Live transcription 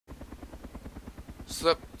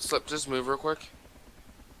Slip, just move real quick.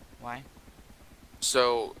 Why?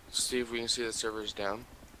 So, see if we can see the server's down.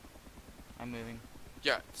 I'm moving.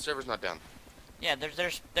 Yeah, the server's not down. Yeah,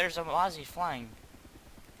 there's a Mozzie flying.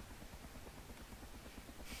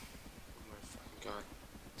 Oh my fucking god.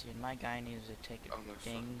 Dude, my guy needs to take a Oh my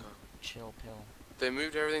fucking dang god. chill pill. They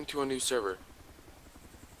moved everything to a new server.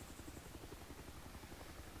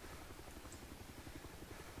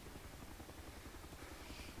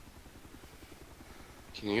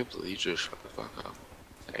 Can you please just shut the fuck up?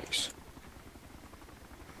 Thanks.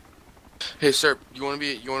 Hey, sir, you wanna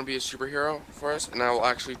be a superhero for us, and I will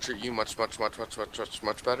actually treat you much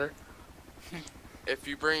better. If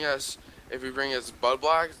you bring us Bud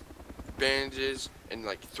Blacks, bandages, and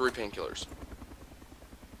like 3 painkillers.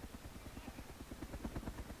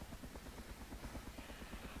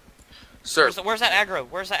 Sir, Where's that aggro?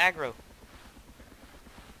 Where's that aggro?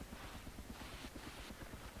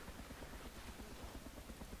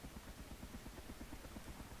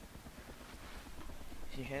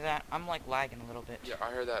 You hear that? I'm like lagging a little bit. yeah,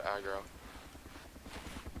 I heard that aggro.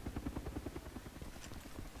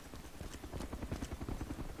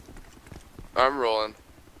 I'm rolling.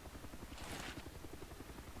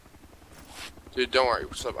 Dude, don't worry.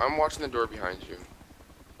 Slip, I'm watching the door behind you.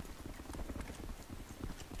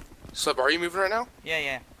 Slip, are you moving right now? Yeah,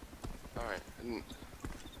 yeah. Alright.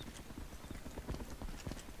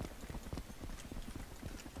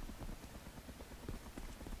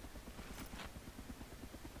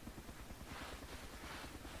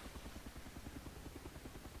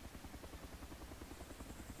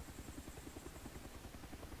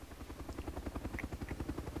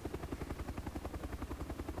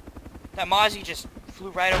 That Mozzie just flew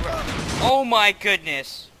right over. Oh my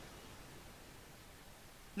goodness!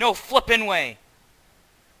 No flippin' way!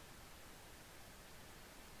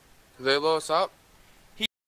 Did they blow us up?